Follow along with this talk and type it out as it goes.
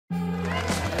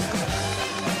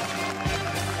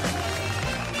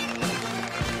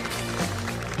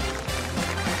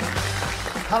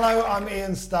Hello, I'm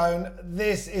Ian Stone.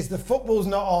 This is the Football's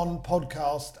Not On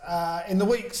podcast. In the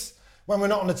weeks when we're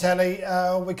not on the telly,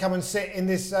 we come and sit in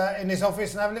this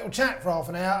office and have a little chat for half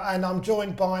an hour. And I'm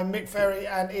joined by Mick, Ferry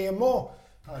and Ian Moore.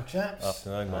 Hello, chaps.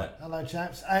 Afternoon, mate. Hello,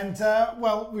 chaps. And,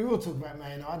 we will talk about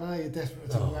Man United. I know you're desperate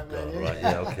to talk about Man United. Right,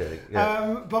 yeah, okay.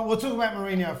 Yeah. But we'll talk about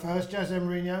Mourinho first, Jose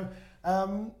Mourinho.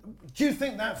 Do you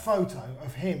think that photo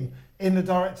of him in the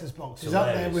director's box is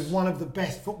up there with one of the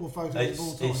best football photos of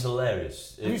all time? It's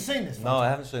hilarious. Have you seen this photo? No, I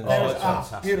haven't seen this. It's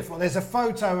fantastic. Beautiful. There's a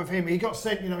photo of him. He got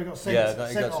sent, he got sent Yeah,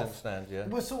 he got off. sent to stand, yeah. It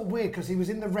was sort of weird because he was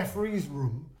in the referee's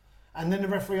room and then the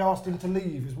referee asked him to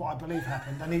leave, is what I believe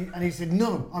happened. And he said,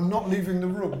 no, I'm not leaving the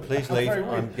room. Please leave,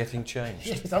 I'm getting changed.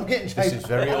 Yes, I'm getting changed. This is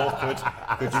very awkward.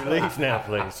 Could you leave now,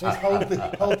 please? Just hold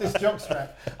this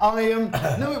jockstrap.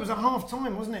 No, it was at half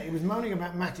time, wasn't it? He was moaning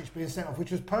about Matic being sent off,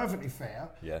 which was perfectly fair.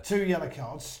 Yeah. 2 yellow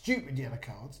cards, stupid yellow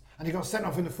cards, and he got sent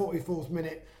off in the 44th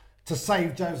minute to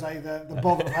save Jose the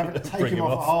bother of having to take him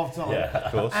off at half time. Yeah,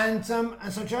 of course. And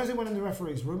so Jose went in the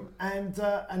referee's room and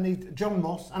John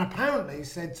Moss, and apparently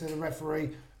said to the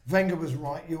referee, Wenger was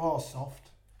right, you are soft.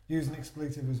 Use an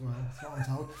expletive as well, that's what I'm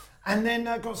told. And then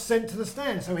got sent to the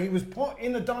stand. So he was put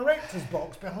in the director's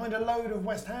box behind a load of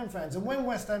West Ham fans. And when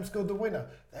West Ham scored the winner,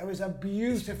 there is a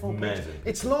beautiful picture.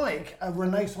 It's like a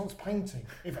Renaissance painting,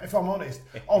 if I'm honest,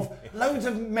 of loads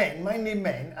of men, mainly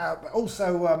men,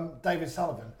 also David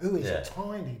Sullivan, who is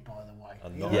tiny, by the way.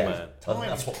 I'm not a man. Tiny.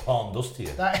 That's what porn does to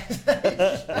you. That is,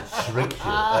 It shrinks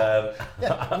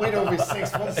you. we'd all be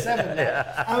 6'7"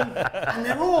 now. And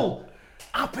they're all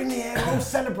up in the air, all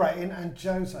celebrating, and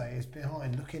Jose is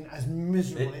behind, looking as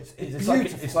miserable. It's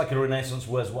beautiful. It's like a Renaissance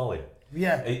Where's Wally.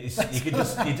 Yeah. You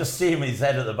just see him in his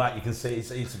head at the back. You can see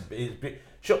it's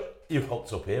Shut. You've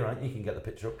hooked up here, right? You can get the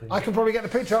picture up. I can probably get the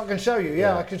picture up and show you.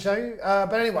 Yeah, I can show you.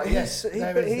 But anyway, yes,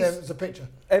 there's a picture.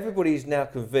 Everybody's now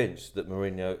convinced that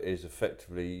Mourinho is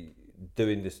effectively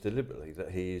doing this deliberately,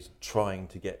 that he is trying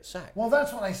to get sacked. Well,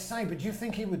 that's what they say, but do you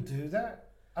think he would do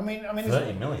that? I mean,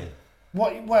 30 million.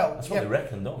 What? Well, that's what they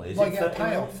reckon, don't they? Is it get 30 a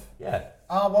payoff? Yeah.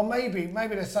 Well, maybe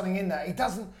there's something in that. He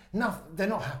doesn't. No, they're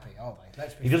not happy, are they?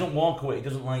 He doesn't walk away. He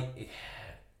doesn't like. He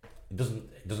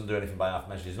doesn't do anything by half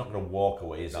measures. He's not going to walk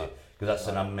away, is he? Because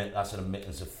that's an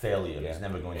admittance of failure. Yeah. He's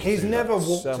never going to. He's never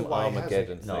walked some away.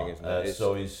 Armageddon thing, isn't it?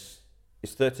 So it's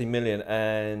 30 million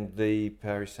and the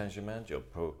Paris Saint-Germain job,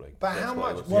 probably. But how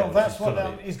much? Well, that's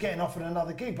what he's getting offered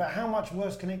another gig. But how much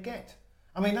worse can it get?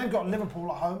 I mean, they've got Liverpool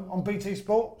at home on BT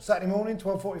Sport Saturday morning,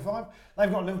 12:45.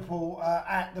 They've got Liverpool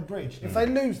at the Bridge. If they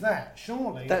lose that,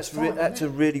 surely that's a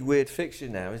really weird fixture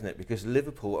now, isn't it? Because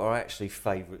Liverpool are actually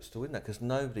favourites to win that, because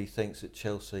nobody thinks that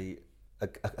Chelsea are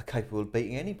capable of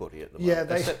beating anybody at the moment.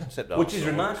 Yeah, except which is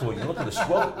remarkable. You look at the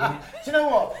squad. Do you know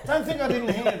what? Don't think I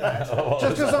didn't hear that.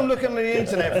 Just because I'm looking on the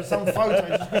internet for some photo,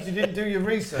 just because you didn't do your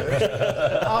research.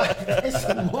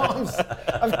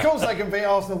 Of course they can beat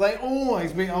Arsenal. They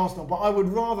always beat Arsenal, but I would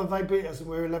rather they beat us and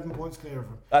we're 11 points clear of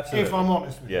them. Absolutely. If I'm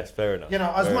honest with you. Yes, fair enough.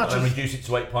 As much as reduce it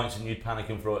to 8 points and you'd panic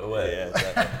and throw it away.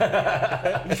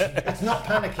 Yeah, exactly. It's not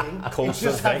panicking. Call it's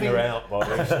just Wenger out,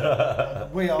 Bobby.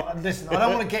 We are. Listen, I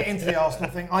don't want to get into the Arsenal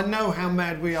thing. I know how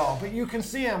mad we are, but you can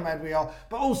see how mad we are.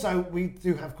 But also, we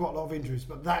do have quite a lot of injuries,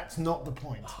 but that's not the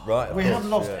point. Right. We have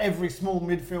lost every small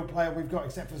midfield player we've got,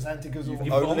 except for Santi Cazorla.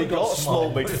 You've only got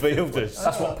small midfielders.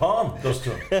 That's what Palm does to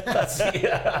him. Is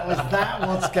that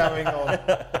what's going on?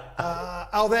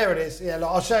 There it is. Yeah,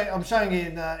 look, I'm showing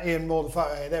Ian Moore the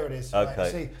photo here. There it is. Okay.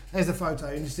 Right, see, there's the photo,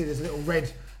 and you see there's a little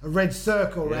red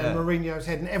circle around Mourinho's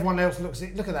head, and everyone else looks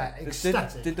at. Look at that,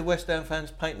 ecstatic. Did the West Ham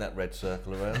fans paint that red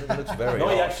circle around it? It looks very. No,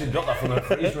 he actually got that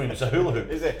from his room. It's a hula hoop.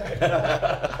 Is it?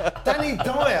 Danny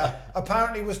Dyer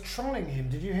apparently was trolling him.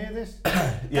 Did you hear this?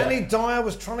 Danny Dyer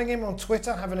was trolling him on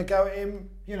Twitter, having a go at him.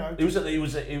 He was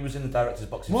in the director's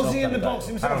box himself. Was he in the box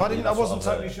himself? I wasn't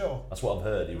totally sure. That's what I've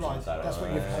heard. He was in the director's. That's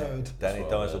what you've heard. Danny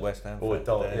Dyer's a West Ham fan.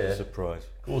 Yeah. Surprise.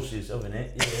 Of course he is, isn't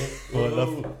it? Yeah.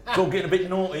 It's all getting a bit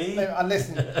naughty.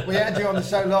 Listen, we had you on the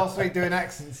show last week doing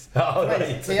accents.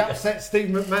 He upset Steve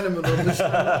McManaman on the show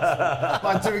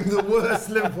by doing the worst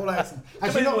Liverpool accent.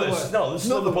 Actually, not the worst. No,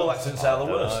 the Liverpool accents are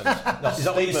the worst. Is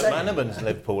that what you're saying? McManaman's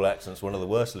Liverpool accent's one of the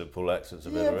worst Liverpool accents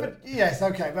I've ever heard. Yes,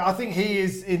 okay, but I think he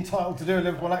is entitled to do a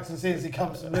Liverpool accent since he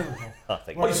comes from Liverpool. I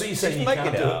think. Well, so you're saying you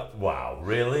can't do it? Wow,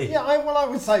 really? Yeah, I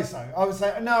would say so. I would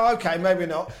say, no, okay, maybe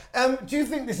not. Do you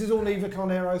think this is all Eva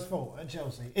Carnero's fault at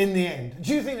Chelsea, in the end?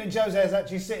 Do you think that Jose is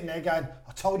actually sitting there going,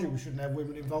 I told you we shouldn't have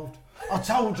women involved. I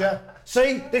told you.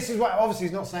 See, this is what, obviously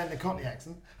he's not saying the Cockney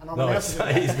accent, and I'm allowed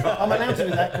to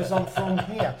do that because I'm from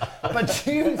here. But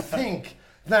do you think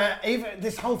that even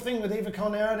this whole thing with Eva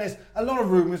Carnera, there's a lot of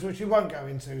rumours which we won't go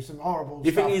into, some horrible Do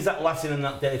you stuff. think he's that Latin and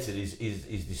that dated? He's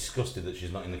disgusted that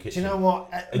she's not in the kitchen. Do you know what?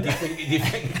 Do you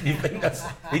think that's...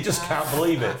 He just can't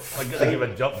believe it. Like, gonna give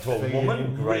a job to a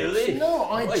woman? Really? No,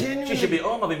 I Like, genuinely... She should be at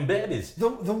home having babies. The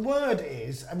word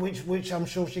is, and which I'm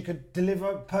sure she could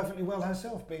deliver perfectly well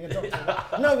herself, being a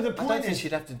doctor. No, but the I don't point think is...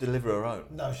 she'd have to deliver her own.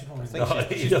 No, she probably I doesn't.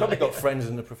 think she's probably got friends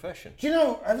in the profession. Do you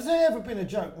know, has there ever been a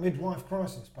joke, midwife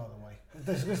crisis, by the way?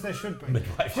 Because there should be.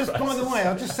 Midwife Just crisis. by the way,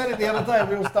 I just said it the other day,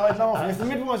 we all started laughing. If the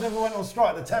midwives ever went on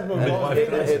strike, the tabloid...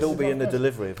 It'd all be in the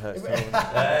delivery of her.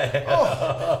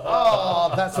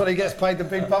 Oh, that's what he gets paid the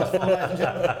big bucks for, ladies and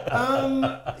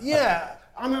gentlemen. Yeah,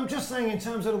 I mean, I'm just saying in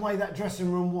terms of the way that dressing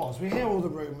room was, we hear all the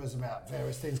rumours about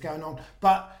various things going on,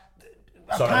 but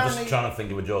Sorry, I'm apparently... just trying to think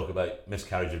of a joke about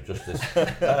miscarriage of justice.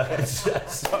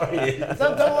 Sorry.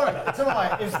 Don't worry, it's all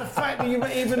right. It's the fact that you were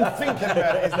even thinking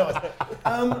about it is nice.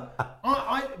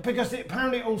 Because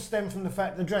apparently it all stemmed from the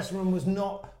fact the dressing room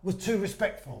was too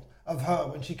respectful of her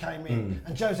when she came in,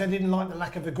 and Jose didn't like the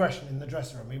lack of aggression in the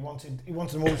dressing room. He wanted them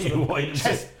all sort of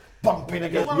chest bumping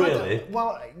again. Really?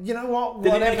 Well, you know what?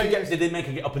 Did they make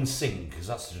her get up and sing? Because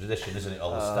that's the tradition, isn't it?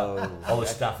 All the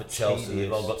staff at Chelsea,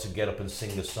 they've all got to get up and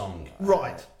sing a song.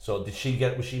 Right. So was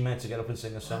she made to get up and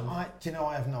sing a song? Do you know,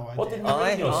 I have no idea. What did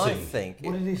Mourinho I sing? think...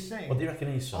 What did he sing? What do you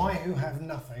reckon he sung? I who have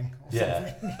nothing. Or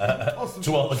Yeah. something.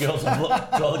 To all the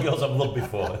girls I've loved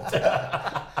before.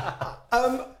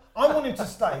 I want him to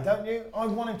stay, don't you? I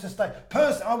want him to stay.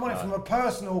 I want it from a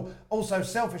personal, also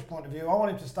selfish point of view. I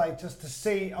want him to stay just to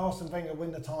see Arsene Wenger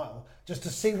win the title, just to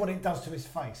see what it does to his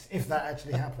face, if that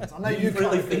actually happens. I know You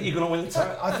really think you're going to win the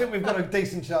title? I think we've got a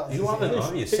decent chance. You haven't,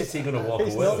 are you? City going to walk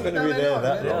He's away. not going to be there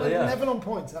that long. They're Level on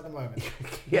points at the moment.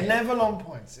 Yeah. Level on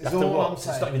points is After all what? I'm It's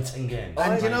saying. not even 10 games.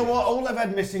 And you know what? All they've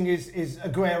had missing is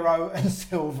Aguero and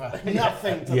Silva.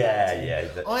 Nothing to that team.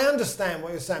 Yeah. I understand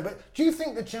what you're saying, but do you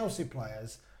think the Chelsea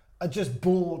players are just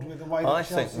bored with the way that I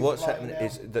Chelsea think what's play happened now?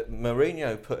 is that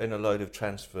Mourinho put in a load of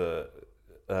transfer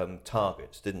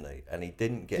targets, didn't he? And he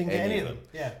didn't get any of them.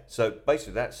 Yeah. So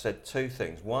basically that said two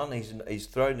things. One, he's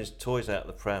thrown his toys out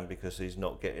the pram because he's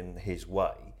not getting his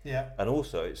way. Yeah. And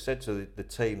also it said to the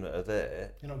team that are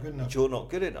there, You're not good enough. you're not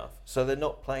good enough. So they're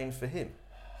not playing for him.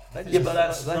 They just, Yeah, but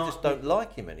that's they not- just don't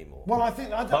like him anymore. Well, I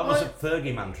think That was a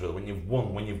Fergie mantra. When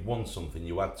you've won something,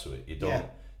 you add to it. You don't. Yeah.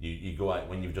 You go out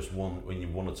when you've just won. When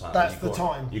you've won a title. That's you the go,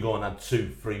 time. You go and add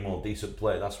 2-3 more decent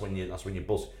players. That's when you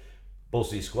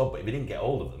buzz your squad. But if you didn't get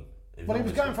hold of them, Well, he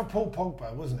was going for Paul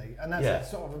Pogba, wasn't he? And that's Yeah.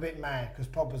 sort of a bit mad because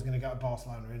Pogba's going to go to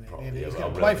Barcelona, isn't he? Probably, He's yeah, going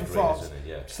well, to play Real for Madrid, France, isn't he?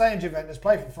 Yeah. stay in Juventus,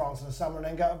 play for France in the summer, and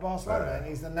then go to Barcelona. Right. And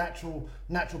he's the natural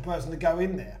person to go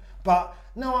in there. But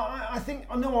no, I think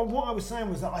what I was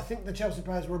saying was that I think the Chelsea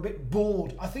players were a bit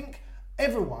bored. I think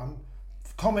everyone,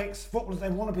 comics, footballers, they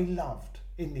want to be loved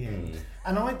in the end.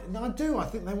 And I do. I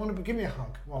think they want to give me a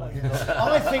hug while we're here.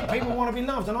 I think people want to be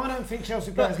loved, and I don't think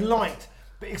Chelsea players liked.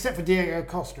 But except for Diego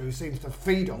Costa, who seems to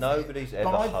feed off Nobody's it.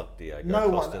 ever But hugged Diego no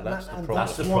Costa. one, That's the and problem.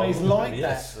 that's That's the why he's problem, like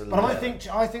yes. that. But I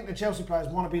think the Chelsea players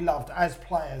want to be loved as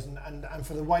players and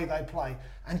for the way they play.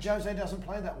 And Jose doesn't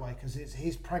play that way because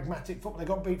he's pragmatic football. They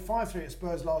got beat 5-3 at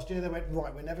Spurs last year. They went,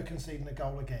 right, we're never conceding a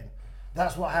goal again.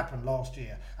 That's what happened last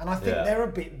year. And I think they're a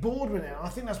bit bored with it. I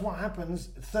think that's what happens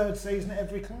third season at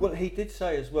every club. Well, he did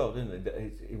say as well, didn't he,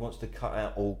 that he wants to cut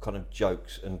out all kind of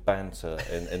jokes and banter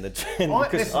in the team.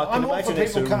 Because I can I'm all for imagine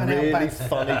it's a people cutting out really banter.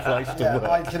 funny place to Yeah, work.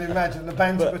 I can imagine the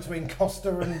banter between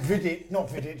Costa and Matic,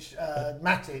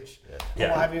 or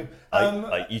what have you.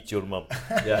 I eat your mum.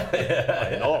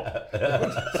 I know.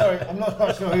 Sorry, I'm not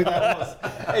quite sure who that was.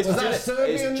 Was that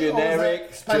Serbian It's or generic, was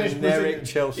that Spanish Brazilian?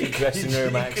 Chelsea dressing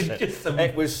room accent.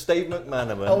 It was Steve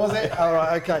McManaman. Oh, was it? All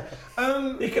right, okay.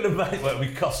 You can imagine what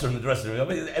we Costa in the dressing room. I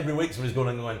mean, every week somebody's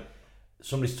going,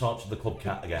 somebody's tortured the club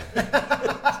cat again.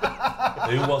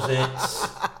 Who was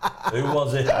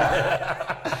it?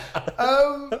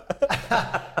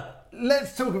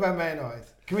 Let's talk about Man United.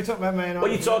 Can we talk about Man United?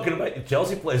 What are you talking about? The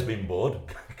Chelsea players being bored?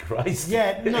 Christ.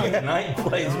 Yeah, no. United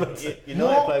players.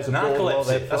 United players are bored while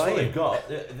they're Narcolepsy. That's what playing. they've got.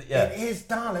 Yeah. It is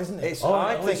dull, isn't it?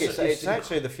 I think it's- it's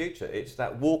actually the future. It's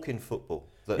that walking football.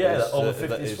 That Yeah, is, that over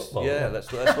that 50s is- football. Yeah,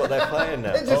 that's what they're playing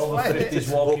now. They're just Over playing it.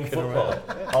 50s walking walking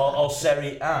football. Or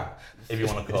Serie A, if you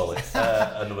want to call it.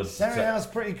 Another Serie A's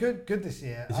pretty good this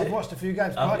year. I've it? watched a few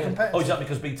games, quite competitive. Oh, is that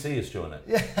because BT is showing it?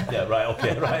 Yeah, right,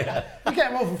 okay, right. You get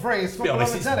them all for free. It's To be football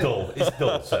honest, on it's the telly. dull. It's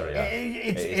dull, Serie A.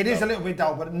 It is a little bit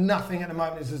dull, but nothing at the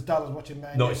moment is as dull as watching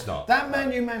Man U. No, it's not. That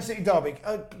Man U Man City derby,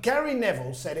 Gary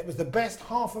Neville said it was the best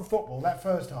half of football, that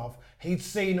first half, he'd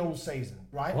seen all season,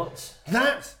 right? What?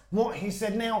 That's what he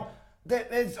said. Now,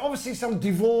 there's obviously some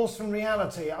divorce from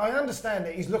reality. I understand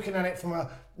it. He's looking at it from a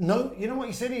no. You know what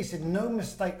he said? He said no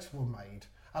mistakes were made.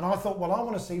 And I thought, well, I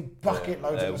want to see bucket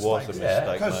loads of mistakes. It was a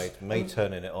mistake made. Me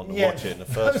turning it on to watch it in the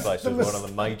first place was one of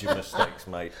the major mistakes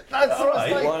made. That's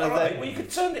right. One of them. Well, you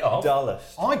could turn it off.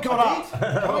 Dullest. I got up.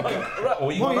 Right,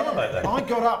 what you got on about then? I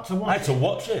got up to watch it. I had to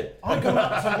watch it. I got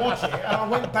up to watch it, and I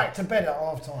went back to bed at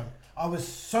half time. I was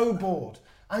so bored.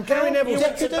 And Gary Neville went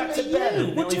back to bed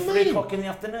at What do you nearly 3 mean? o'clock in the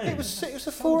afternoon. It was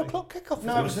a 4 o'clock kickoff.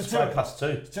 No, it was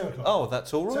 2:02. 2 o'clock. Oh,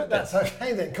 that's all right. So that's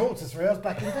okay then. 2:45, I was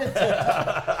back in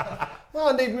bed. Well,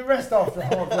 I need my rest after a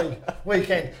hard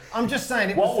weekend. I'm just saying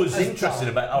it What was interesting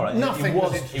dull. about all right? Nothing it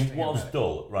was interesting about it.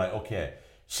 dull, right? Okay.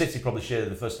 City probably shared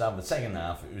the first half. The second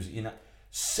half, it was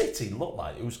City looked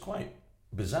like it was quite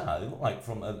bizarre. It looked like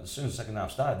from as soon as the second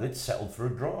half started, they'd settled for a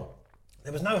draw.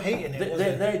 There was no heat in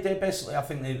it. They basically, I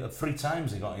think 3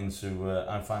 times they got into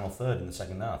our final third in the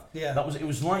second half. Yeah. It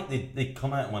was like they'd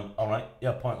come out and went, all right,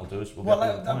 yeah, point will do us. Well,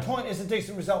 that point is a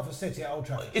decent result for City at Old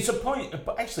Trafford. It's a point,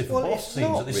 but actually for both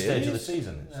teams at this stage of the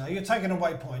season. No, you're taking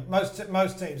away point. Most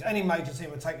teams, any major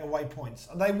team will take away points.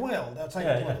 They will. They'll take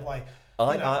a point away.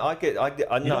 I know.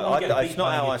 It's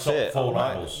not how I see it.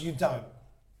 You don't.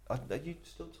 Are you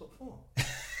still top 4?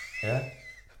 Yeah.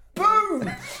 Boom!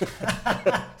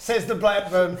 Says the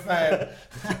Blackburn fan.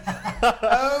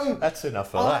 That's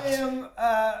enough for that.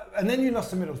 And then you lost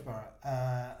to Middlesbrough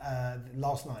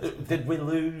last night. Did we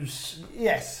lose?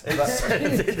 Yes.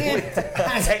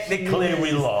 Technically,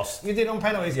 we lost. You did on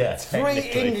penalties. Yeah, 3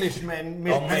 Englishmen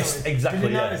missed penalties. Exactly.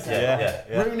 Did you notice that?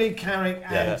 Yeah. Rooney, Carrick,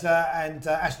 and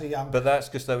Ashley Young. But that's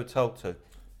because they were told to.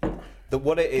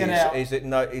 What it is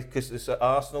because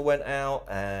Arsenal went out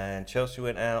and Chelsea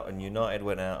went out and United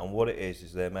went out, and what it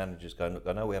is their managers going, look,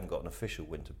 I know we haven't got an official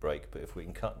winter break, but if we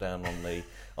can cut down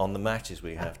on the matches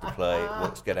we have to play,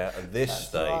 let's get out of this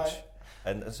stage. Right.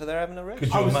 And so they're having a rest.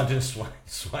 Could you imagine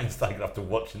Schweinsteiger after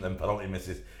watching them penalty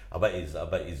misses? I bet he's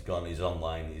gone. He's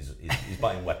online. He's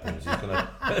buying weapons. He's gonna.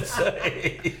 That's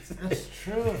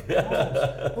true. Of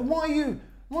course. But why are you?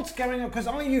 What's going on? Because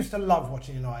I used to love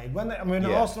watching United.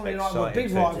 Arsenal and United were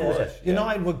big rivals.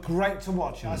 United were great to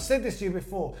watch. I said this to you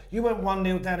before. You went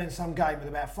 1-0 down in some game with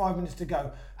about 5 minutes to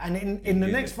go, and in the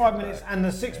next 5 minutes and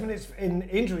the 6 minutes in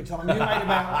injury time, you made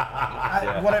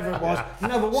about whatever it was.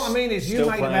 No, but what I mean is you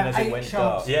made about 8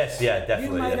 chances. Yes, yeah,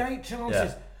 definitely. You made 8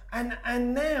 chances,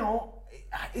 and now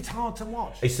it's hard to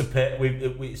watch. It's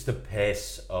the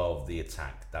pace of the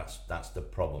attack. That's the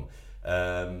problem.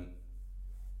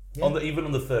 Even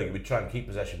on the Fergie, we'd try and keep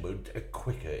possession, but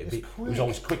quicker. It was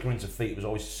always quicker into feet. It was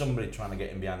always somebody trying to get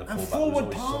in behind the fullback. And forward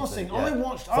passing. Yeah.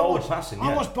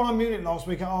 I watched Bayern Munich last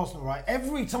week at Arsenal, right?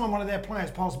 Every time one of their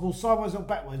players passed the ball sideways or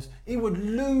backwards, he would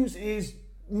lose his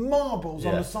marbles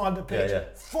on the side of the pitch.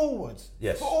 Forwards.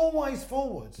 Yes. Always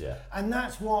forwards. Yeah. And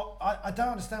that's what I don't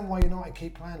understand why United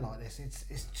keep playing like this.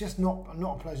 It's just not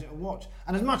a pleasure to watch.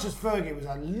 And as much as Fergie was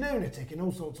a lunatic in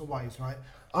all sorts of ways, right?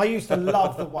 I used to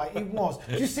love the way he was.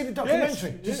 Did you see the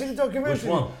documentary? Did you see the documentary? Which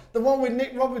one? The one with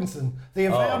Nick Robinson, the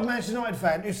avowed Manchester United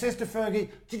fan, who says to Fergie,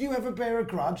 "Did you ever bear a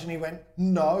grudge?" And he went,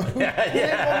 "No." Nick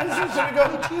Robinson should have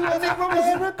gone, "Did you ever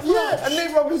bear a grudge?" Yeah. And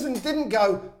Nick Robinson didn't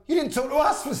go, "You didn't talk to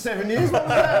us for 7 years. What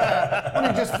was that? Why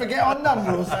did you just forget our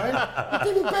number or something?"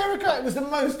 He didn't bear a grudge. It was the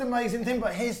most amazing thing.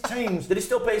 But his teams. Did he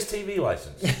still pay his TV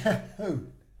licence? Who?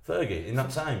 Fergie, in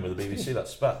that time with the BBC, that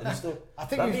spat, did he still? I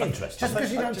think that'd be interesting. Just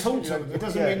because you don't talk to him, it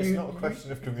doesn't mean it's you. not a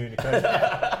question of communication.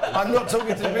 I'm not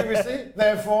talking to the BBC,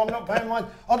 therefore I'm not paying mine.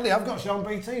 Oddly, I've got Sean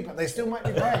BT, but they still make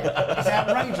me pay it. It's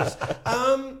outrageous.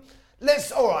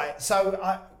 All right.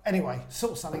 So anyway,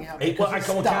 sort something out. We can't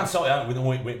sort it out.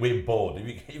 We're bored.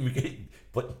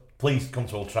 But please come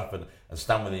to Old Trafford and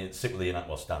sit with the United.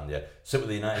 Well, sit with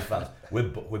the United fans. We're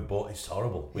bored. It's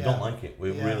horrible. We don't like it. We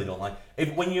really don't like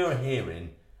it. When you're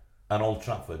hearing an Old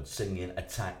Trafford singing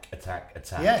attack, attack,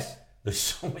 attack. Yes. There's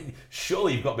so many.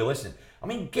 Surely you've got to be listening. I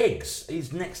mean, Giggs,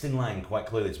 he's next in line quite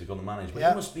clearly to become the manager, but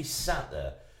he must be sat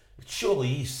there. Surely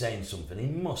he's saying something. He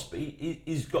must be.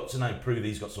 He's got to now prove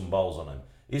he's got some balls on him.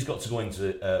 He's got to go into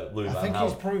Louis Van Gaal. I think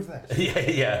he's proved that.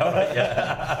 All right,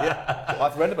 yeah.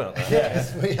 I've read about that.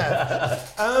 Yes, we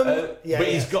have. But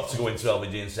he's got to go into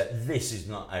LVG and say, "This is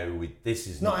not how we. This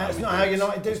is not how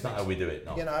United do it. It's not how we do it."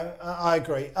 No. You know, I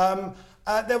agree.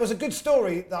 There was a good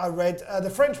story that I read. The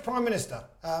French Prime Minister,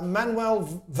 Manuel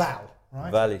Valls. Right?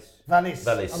 Vallis. I'm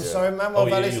sorry, Manuel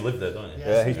Vallis. Oh, you live there, don't you?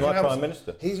 Yeah, he's my Prime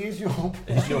Minister. He's your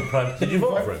Prime. Did you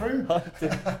vote for him?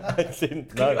 I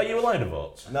didn't. No. Are you allowed to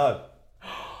vote? No.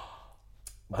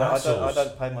 But I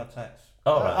don't pay my tax.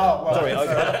 Oh, right. Well, Sorry,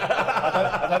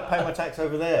 I don't pay my tax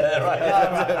over there.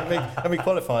 Let me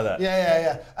qualify that.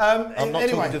 Yeah. I'm not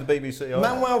anyway, talking to the BBC.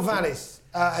 Manuel Vallis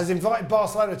has invited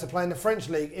Barcelona to play in the French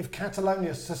league if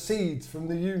Catalonia secedes from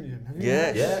the Union. Have you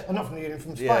heard? Yeah. Not from the Union,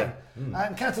 from Spain.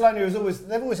 And Catalonia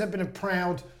they've always been a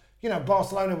proud.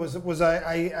 Barcelona was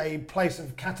a place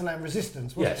of Catalan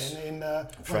resistance, wasn't it?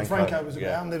 When Franco was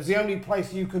about, and it was the only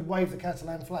place you could wave the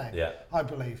Catalan flag. Yeah. I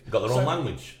believe. Got their own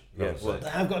language. Yeah, They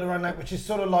have got their own language, which is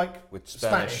sort of like with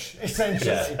Spanish.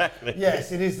 essentially. Yeah. Exactly.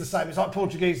 Yes, it is the same. It's like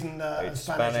Portuguese and It's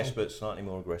Spanish. Spanish, but slightly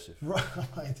more aggressive.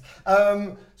 Right.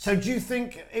 So do you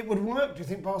think it would work? Do you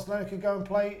think Barcelona could go and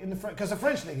play in the French? Because the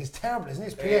French league is terrible, isn't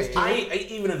it? It's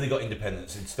PSG. Even if they got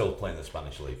independence, they'd still play in the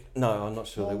Spanish league. No, I'm not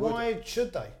sure they would. Why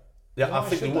should they? Yeah, Why I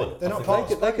think they should would. They're I not think part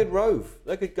they of They could rove.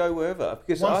 They could go wherever.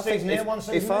 Because One I think season here, one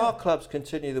season if there. our clubs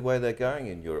continue the way they're going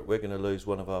in Europe, we're going to lose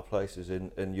one of our places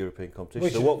in European competition. We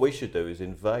So should. what we should do is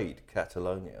invade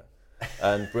Catalonia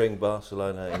and bring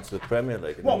Barcelona into the Premier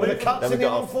League. What, with the cuts Then in we've the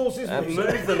got armed forces?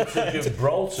 Move them to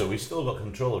Gibraltar. We've still got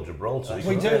control of Gibraltar.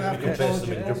 We do have we can control base of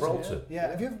them in Gibraltar. Yeah.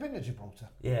 Have you ever been to Gibraltar?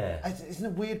 Yeah. Isn't it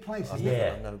a weird place? Isn't Yeah.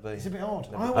 it? I've never been. It's a bit odd.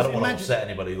 I don't want to upset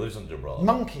anybody who lives on Gibraltar.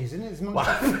 Monkeys, isn't it? It's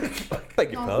monkeys.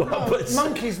 Beg your pardon.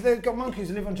 Monkeys. They've got monkeys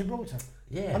who live on Gibraltar.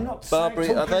 Yeah. I'm not Barbary-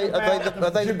 talking are they about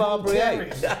the Barbary Gibraltarians.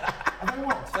 apes? Are they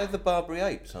what? They're the Barbary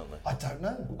apes, aren't they? I don't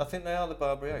know. I think they are the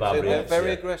Barbary apes. Barbary They're apes, very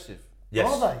yeah. aggressive.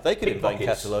 Yes. Are They could invade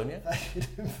Pickpockets. Catalonia.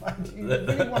 You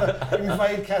really want to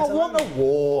invade Catalonia? I want a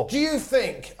war. Do you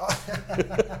think?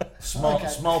 Small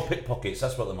pickpockets.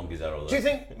 That's what the monkeys are. Do you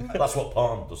think? That's what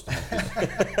porn does to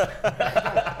monkeys.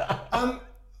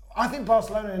 I think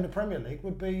Barcelona in the Premier League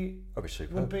would be.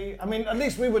 I mean, at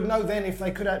least we would know then if they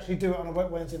could actually do it on a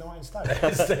wet Wednesday night in Stoke. At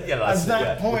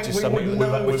that point, we would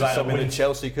know. Which is something that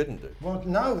Chelsea couldn't do. Well,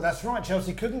 no, that's right.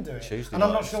 Chelsea couldn't do it, Tuesday and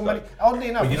I'm not night sure Stoke. many. Oddly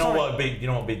enough, But you know what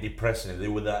would be depressing if they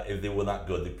were that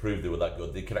good. They proved they were that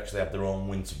good. They could actually have their own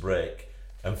winter break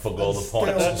and forgo the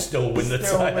points and still win the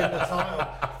title.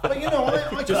 But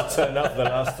I Just turn up the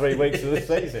last 3 weeks of the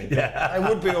season. Yeah. They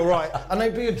would be all right, and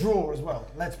they'd be a draw as well.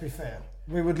 Let's be fair.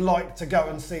 We would like to go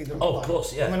and see them play. Oh, of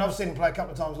course, yeah. I mean, I've seen them play a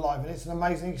couple of times live, and it's an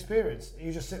amazing experience.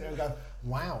 You just sit there and go,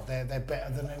 "Wow, they're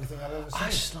better than anything I've ever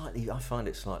seen." I find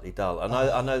it slightly dull.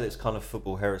 I know that's kind of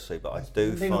football heresy, but I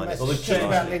do find it Messi. It's just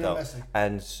about slightly Lionel dull. Messi.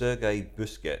 And Sergei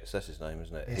Busquets, that's his name,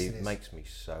 isn't it? Yes, He it is. makes me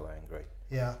so angry.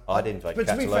 Yeah. I'd invade But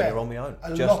to be Catalonia fair, on my own,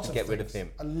 a just lot to of get rid of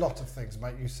things- him. A lot of things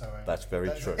make you so angry. That's very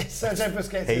true. Sergio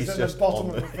Busquets He's is at the just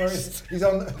bottom on of the very. He's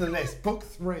on the list, book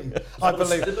 3. I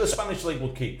believe. The Spanish league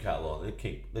will keep Catalonia.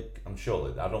 I'm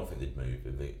sure. I don't think they'd move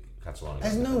if they Catalonia.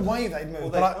 There's no way they'd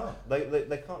move. Well,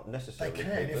 they can't necessarily. They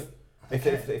can keep if-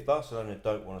 it. If Barcelona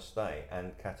don't want to stay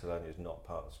and Catalonia is not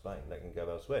part of Spain, they can go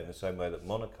elsewhere. In the same way that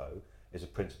Monaco is a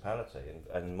principality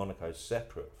and Monaco is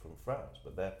separate from France,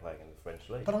 but they're playing in the French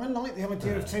league. But I like the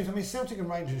idea of teams. I mean, Celtic and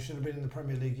Rangers should have been in the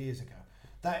Premier League years ago.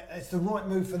 It's the right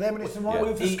move for them, and it's the right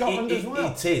move for Scotland as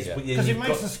well. It is, because it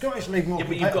makes the Scottish league more but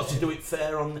competitive. you've got to do it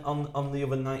fair on the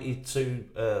other 92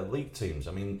 league teams.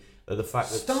 I mean, the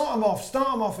fact that Start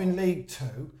them off in League 2.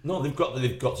 No, they've got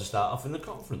to start off in the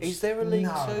conference. Is there a League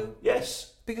No. 2? Yes.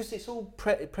 Because it's all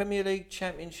Premier League,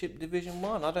 Championship, Division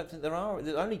 1. I don't think there are.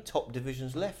 There's only top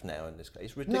divisions left now in this case.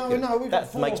 It's ridiculous. No, we've got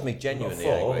that 4. makes me genuinely We've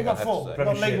got 4. angry. We've got I have 4. to say. We've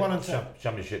got League 1 and 2.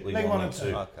 Championship, League League 1 1 and 2.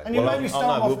 Okay. And you maybe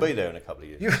start off. We'll be there in a couple of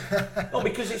years. No,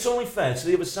 because it's only fair to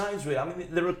the other sides. I mean,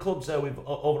 there are clubs there with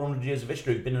over 100 years of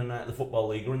history who've been in and out of the Football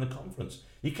League or in the conference.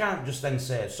 You can't just then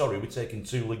say, sorry, we're taking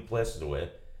 2 league places away.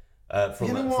 From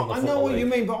You know what? from the I know Football what you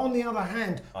League. mean, but on the other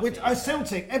hand, with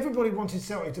Celtic, everybody wanted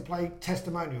Celtic to play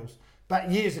testimonials back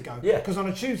years ago. Yeah. Because on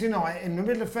a Tuesday night in the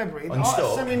middle of February, On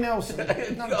Stoke. Sammy Nelson.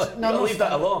 No, leave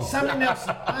that alone. Sammy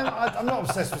Nelson. I'm not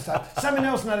obsessed with stuff. Sammy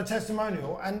Nelson had a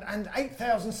testimonial, and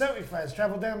 8,000 Celtic fans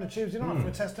travelled down to Tuesday night for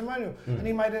a testimonial, and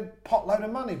he made a potload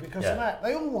of money because of that.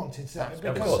 They all wanted Celtic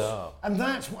Of because,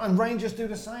 course. and Rangers do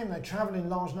the same. They travel in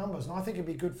large numbers, and I think it'd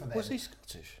be good for them. Was he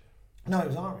Scottish? No, he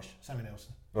was Irish, Sammy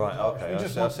Nelson. Right, He was okay, Irish. He I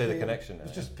just see the wanted connection there.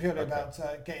 It's just purely about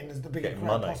getting as the biggest Getting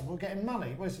crowd money. possible, getting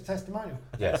money. Well, it's a testimonial.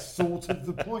 Yes. That's sort of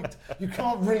the point. You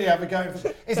can't really have a go.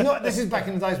 It's not. This is back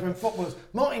in the days when footballers.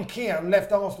 Martin Keown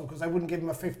left Arsenal because they wouldn't give him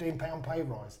a £15 pay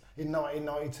rise in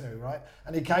 1992, right?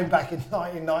 And he came back in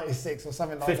 1996 or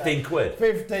something like 15 that. quid.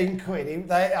 15 quid.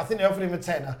 I think they offered him a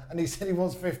tenner, and he said he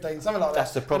wants 15, something like that.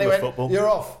 That's the problem And he with football. You're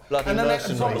off. Bloody and then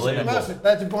mercenaries. they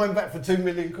had to buy him back for £2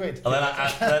 million. And then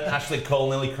Ashley Cole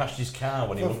nearly crashed his car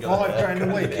when he For wouldn't get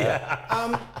 £5 a week.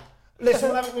 Yeah. Listen,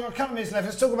 we've got a couple of minutes left.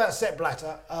 Let's talk about Sepp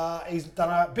Blatter. He's done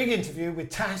a big interview with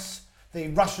TASS, the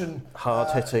Russian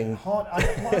hard-hitting,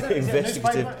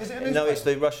 investigative. No, it's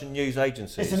the Russian news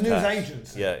agency. It's a news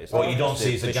agency. Yeah. It's what you don't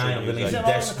see is a guy underneath the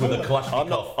desk with a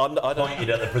Kalashnikov pointed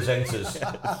at the presenters.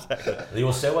 They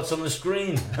will say what's on the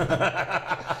screen.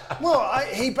 Well,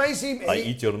 he basically... I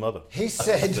eat your mother. He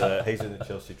said... he's in the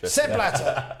Chelsea dress. Sepp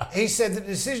Blatter, he said that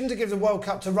the decision to give the World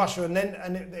Cup to Russia and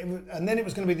then it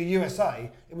was going to be the USA,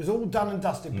 it was all done and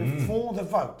dusted before the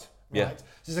vote. Right. Yeah.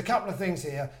 So there's a couple of things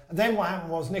here. And then what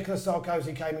happened was Nicolas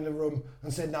Sarkozy came in the room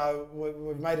and said, no,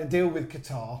 we've made a deal with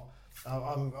Qatar,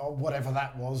 or whatever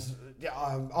that was,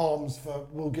 arms for,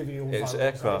 we'll give you all It's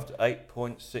aircraft,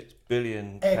 £8.6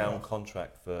 billion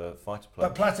contract for fighter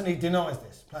planes. But Platini denies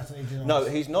this. No,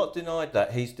 he's not denied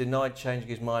that. He's denied changing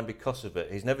his mind because of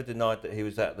it. He's never denied that he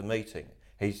was at the meeting.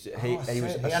 He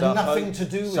had nothing to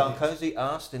do with Sarkozy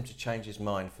asked him to change his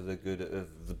mind for the good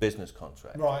of the business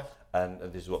contract. Right. And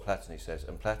this is what Platini says.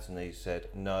 And Platini said,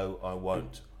 no, I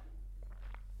won't.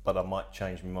 But I might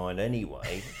change my mind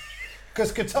anyway.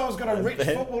 Because Qatar's got a rich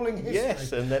footballing history.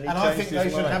 Yes, and then I think they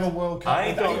should have a World Cup.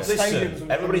 I don't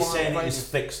listen. Everybody's saying it is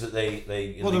fixed that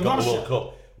they got the World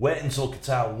Cup. Wait until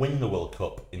Qatar win the World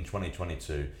Cup in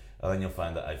 2022. And then you'll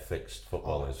find that I've fixed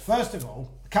footballers. First of all,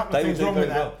 a couple of things wrong with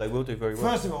that. They will do very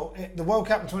well. First of all, the World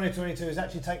Cup in 2022 is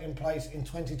actually taking place in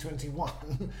 2021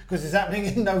 because it's happening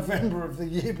in November of the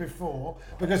year before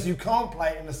because you can't play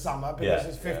it in the summer because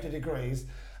it's 50 degrees.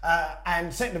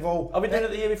 And second of all... Are we doing it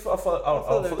the year before? I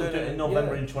thought they were doing it in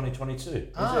November in 2022. Is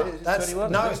it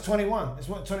 21? No, it's 21. It's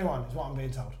 21 is what I'm being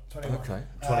told. 21. Okay.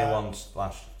 21/20/22.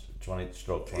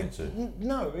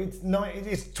 No, it's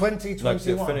 2021.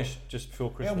 No, it'll finish just before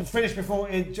Christmas. It'll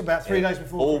finish about 3 days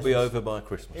before All Christmas. be over by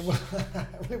Christmas.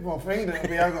 Well, for England it'll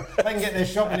be over. They can get their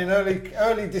shopping in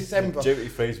early December. Duty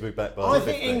frees will be back by I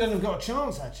think England have got a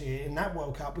chance actually in that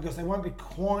World Cup because they won't be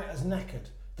quite as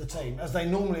knackered, the team, as they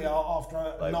normally are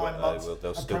after 9 months of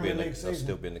Premier League season. They'll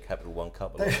still be in the Capital One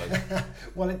Cup.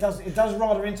 Well, it does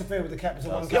rather interfere with the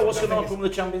Capital One Cup. Yeah, what's going to happen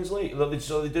with the Champions League?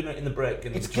 So they're doing it in the break.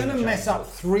 It's going to mess up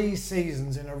 3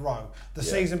 seasons in a row. The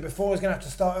season before is going to have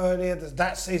to start earlier,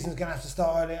 that season's going to have to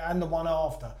start earlier, and the one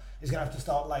after is going to have to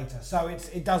start later. So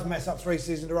it does mess up 3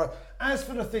 seasons in a row. As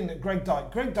for the thing that Greg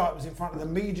Dyke was in front of the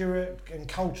Media and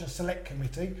Culture Select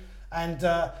Committee, and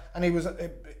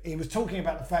he was talking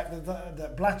about the fact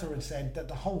that Blatter had said that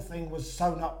the whole thing was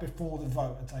sewn up before the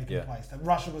vote had taken place, that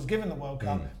Russia was given the World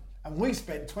Cup, and we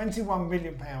spent £21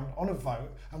 million on a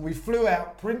vote, and we flew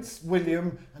out Prince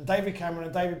William and David Cameron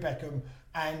and David Beckham,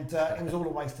 and it was all a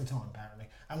waste of time, apparently.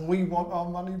 And we want our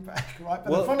money back, right?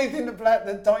 But the funny thing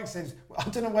that Dyke says, I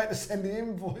don't know where to send the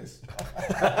invoice.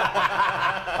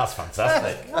 That's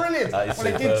fantastic. That's brilliant. That well,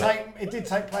 it did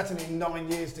take Platini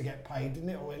 9 years to get paid,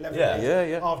 didn't it? Or 11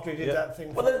 years after he did that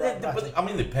thing. Well, I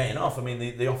mean, they're paying off. I mean,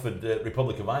 they offered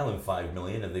Republic of Ireland $5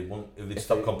 million if they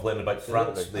stopped complaining about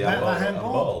France, the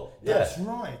handball. That's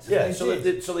right. Yeah, so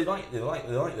they like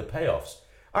the payoffs.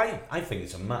 I think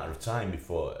it's a matter of time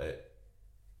before.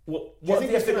 What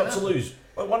have the FA got to lose?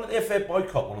 Why don't the FA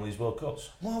boycott one of these World Cups?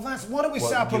 Well, why don't we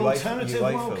set up an alternative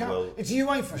World Cup? It's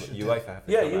UEFA should do it.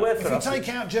 UEFA. If you take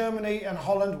out Germany and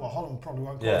Holland, well, Holland probably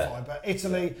won't qualify, but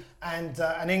Italy and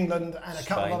England and a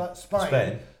couple of other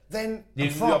Spain. Then you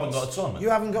haven't got a tournament. You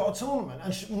haven't got a tournament,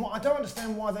 and I don't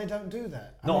understand why they don't do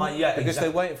that. Because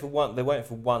they're waiting for one. They're waiting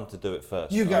for one to do it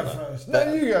first. You go first.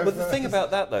 No, you go first. But the thing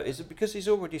about that though is that because he's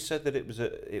already said that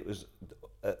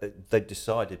they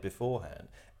decided beforehand.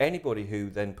 Anybody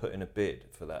who then put in a bid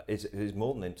for that is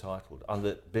more than entitled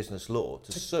under business law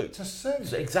to sue. To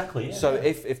sue. Exactly. Yeah. So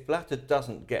if Blatter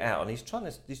doesn't get out, and he's trying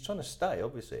to stay,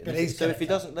 obviously. But if he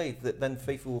doesn't leave, then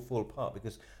FIFA will fall apart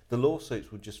because the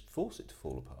lawsuits would just force it to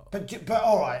fall apart. But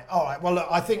all right. Well, look,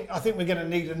 I think we're going to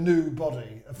need a new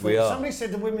body. We are. Somebody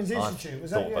said the Women's Institute.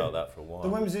 Was that you? Thought about that for a while. The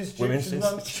Women's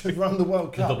Institute should run the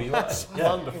World Cup. That's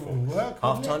wonderful. It will work.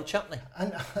 Half-time chutney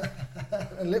and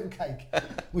a little cake,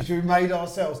 which we made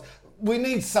ourselves. We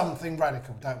need something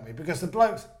radical, don't we? Because the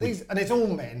blokes, and it's all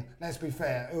men, let's be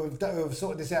fair, who have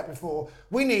sorted this out before.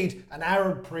 We need an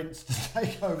Arab prince to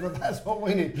take over. That's what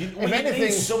we need. You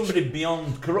need somebody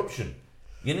beyond corruption.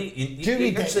 You need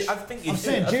Judi Dench. I think you do.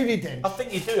 Judi Dench. I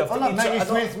think you do. I like Maggie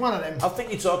Smith, one of them. I think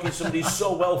you're talking somebody who's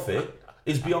so wealthy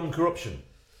is beyond corruption.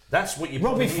 That's what you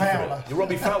Robbie Fowler. You're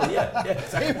Robbie Fowler, yeah.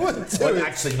 Exactly. He wouldn't do it.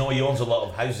 Actually, no, he owns a lot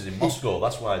of houses in Moscow.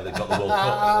 That's why they got the World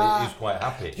Cup. He's quite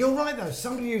happy. You're right, though.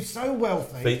 Somebody who's so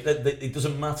wealthy. But it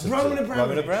doesn't matter. Roman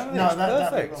Abramovich. No,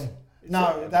 that'd be wrong.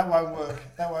 No, that won't work.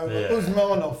 That won't work.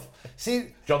 Usmanov. See,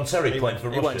 John Terry playing for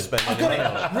Russia. Won't spend I've got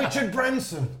it.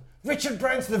 Richard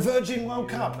Branson, the Virgin World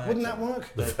Cup. Imagine. Wouldn't that work?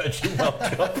 The Virgin World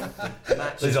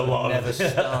Cup. There's a lot of never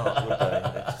start, would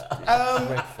they? It's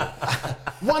dreadful.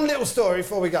 One little story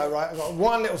before we go, right? I've got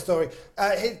one little story.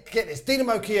 Get this,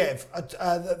 Dynamo Kiev,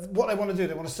 what they want to do,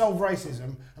 they want to solve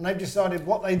racism, and they've decided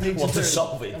what they need to do.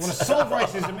 Solve it. They want to solve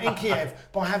racism in Kiev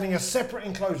by having a separate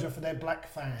enclosure for their black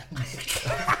fans.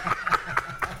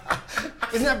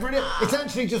 Isn't that brilliant? It's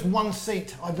actually just one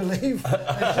seat, I believe.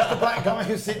 It's just a black guy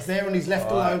who sits there and he's left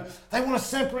alone. They want a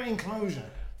separate enclosure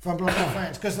for black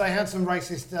fans because they had some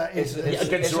racist incidents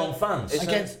against their own fans.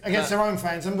 Against their own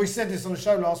fans, and we said this on the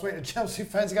show last week. The Chelsea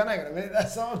fans are going, hang on a minute,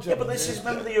 that's our job. Yeah, but this is,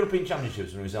 remember the European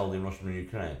Championships when it was held in Russia and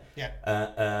Ukraine? Yeah.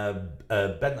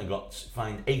 Bentner got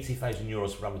fined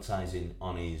 €80,000 for advertising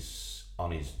on his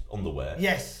underwear.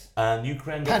 Yes. And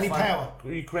Ukraine got Paddy fined. Power.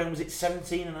 Ukraine, was it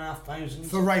 17,500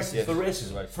 for racism? Yes. For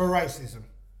racism. For racism.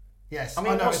 Yes. I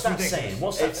mean, know, what's that ridiculous. saying?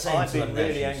 What's that saying? I'd be to them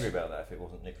really nations? angry about that if it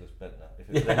wasn't Nicholas Bentner. If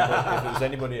it was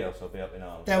anybody else, I'd be up in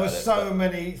arms. There were about it, so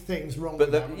many things wrong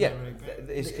but with that. yeah,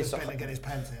 Nicholas Bentner get his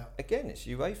pants out. Again, it's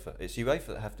UEFA. It's UEFA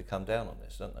that have to come down on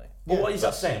this, don't they? Well, what is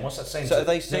that saying? What's that saying? So to are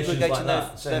they nations segregating like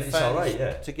their it's fans all right,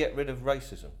 yeah. to get rid of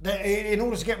racism? In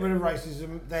order to get rid of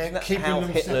racism, they're Isn't that keeping how them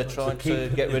Hitler separate. tried to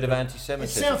get rid of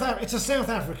anti-Semitism? It's a South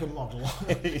African model.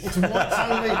 It's whites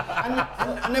only,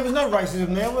 and there was no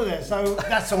racism there, was there? So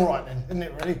that's all right then, isn't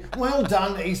it? Really, well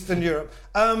done, Eastern Europe.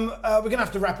 We're going to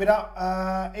have to wrap it up.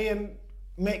 Ian,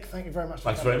 Mick, thank you very much.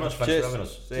 Thanks very much. Thanks Cheers. for having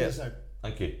us. See ya. See you soon.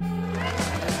 Thank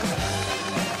you.